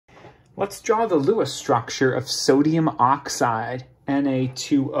Let's draw the Lewis structure of sodium oxide,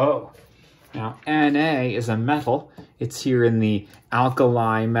 Na2O. Now, Na is a metal. It's here in the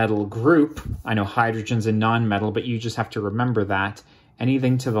alkali metal group. I know hydrogen's a non-metal, but you just have to remember that.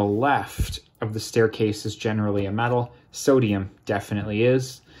 Anything to the left of the staircase is generally a metal. Sodium definitely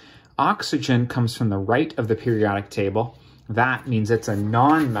is. Oxygen comes from the right of the periodic table. That means it's a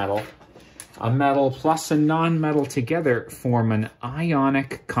non-metal. A metal plus a non-metal together form an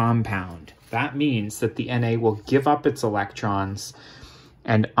ionic compound. That means that the Na will give up its electrons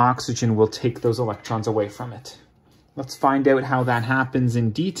and oxygen will take those electrons away from it. Let's find out how that happens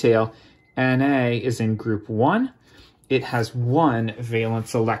in detail. Na is in group 1. It has 1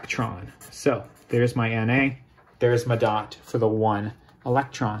 valence electron. So there's my Na, there's my dot for the 1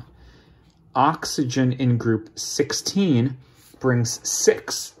 electron. Oxygen in group 16 brings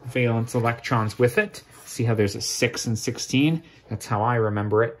 6 valence electrons with it. See how there's a 6 and 16? That's how I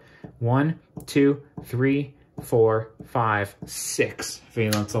remember it. 1, 2, 3, 4, 5, 6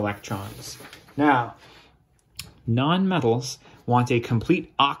 valence electrons. Now, nonmetals want a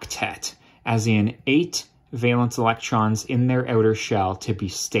complete octet, as in 8 valence electrons in their outer shell to be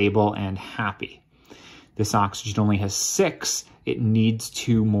stable and happy. This oxygen only has 6. It needs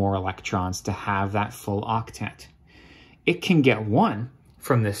 2 more electrons to have that full octet. It can get 1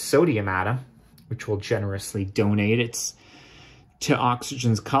 from this sodium atom, which will generously donate its to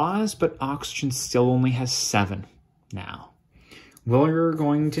oxygen's cause, but oxygen still only has 7 now. We're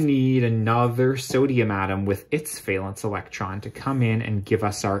going to need another sodium atom with its valence electron to come in and give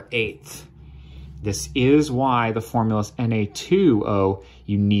us our 8th. This is why the formula is Na2O.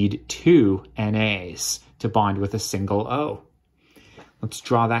 You need 2 NAs to bond with a single O. Let's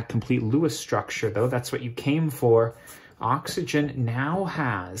draw that complete Lewis structure, though. That's what you came for. Oxygen now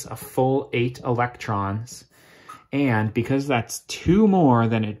has a full 8 electrons, and because that's 2 more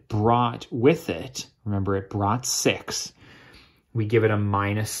than it brought with it, remember it brought 6, we give it a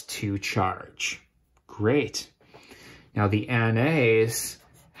 -2 charge. Great. Now the NAs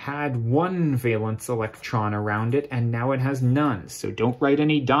had 1 valence electron around it, and now it has none, so don't write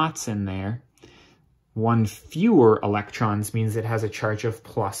any dots in there. 1 fewer electrons means it has a charge of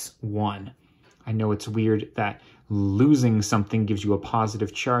 +1. I know it's weird that losing something gives you a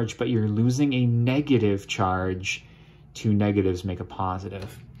positive charge, but you're losing a negative charge. 2 negatives make a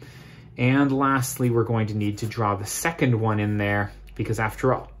positive. And lastly, we're going to need to draw the second one in there, because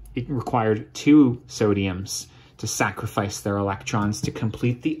after all, it required 2 sodiums to sacrifice their electrons to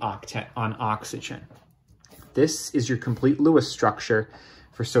complete the octet on oxygen. This is your complete Lewis structure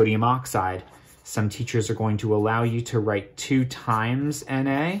for sodium oxide. Some teachers are going to allow you to write 2 times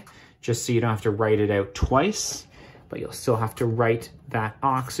Na, just so you don't have to write it out twice, but you'll still have to write that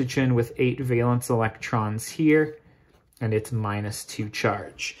oxygen with 8 valence electrons here, and its -2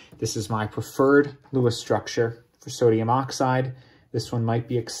 charge. This is my preferred Lewis structure for sodium oxide. This one might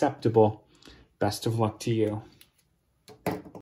be acceptable. Best of luck to you.